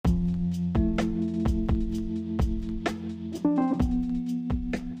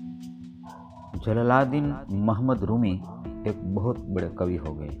जलालुद्दीन मोहम्मद रूमी एक बहुत बड़े कवि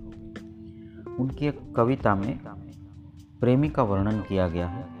हो गए। उनकी एक कविता में प्रेमी का वर्णन किया गया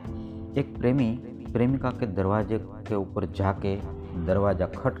है। एक प्रेमी प्रेमिका के दरवाजे के ऊपर जाके दरवाजा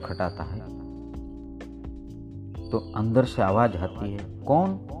खटखटाता है तो अंदर से आवाज आती है,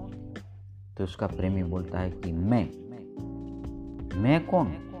 कौन? तो उसका प्रेमी बोलता है कि मैं कौन?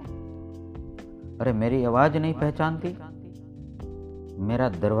 अरे मेरी आवाज नहीं पहचानती?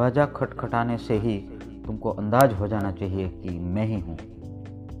 मेरा दरवाजा खटखटाने से ही तुमको अंदाज हो जाना चाहिए कि मैं ही हूं।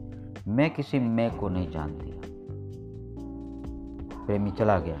 मैं किसी मैं को नहीं जानती। प्रेमी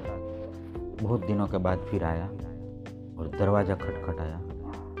चला गया। बहुत दिनों के बाद फिर आया और दरवाजा खटखटाया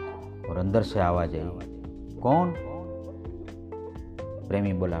और अंदर से आवाज आई, कौन?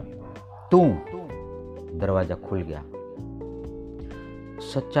 प्रेमी बोला, तू। दरवाजा खुल गया।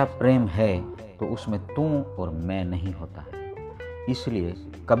 सच्चा प्रेम है तो उसमें तू और मैं नहीं होता है। इसलिए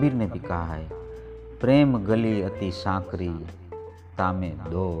कबीर ने भी कहा है, प्रेम गली अति सांकरी तामे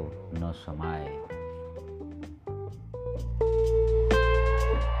दो न समाए।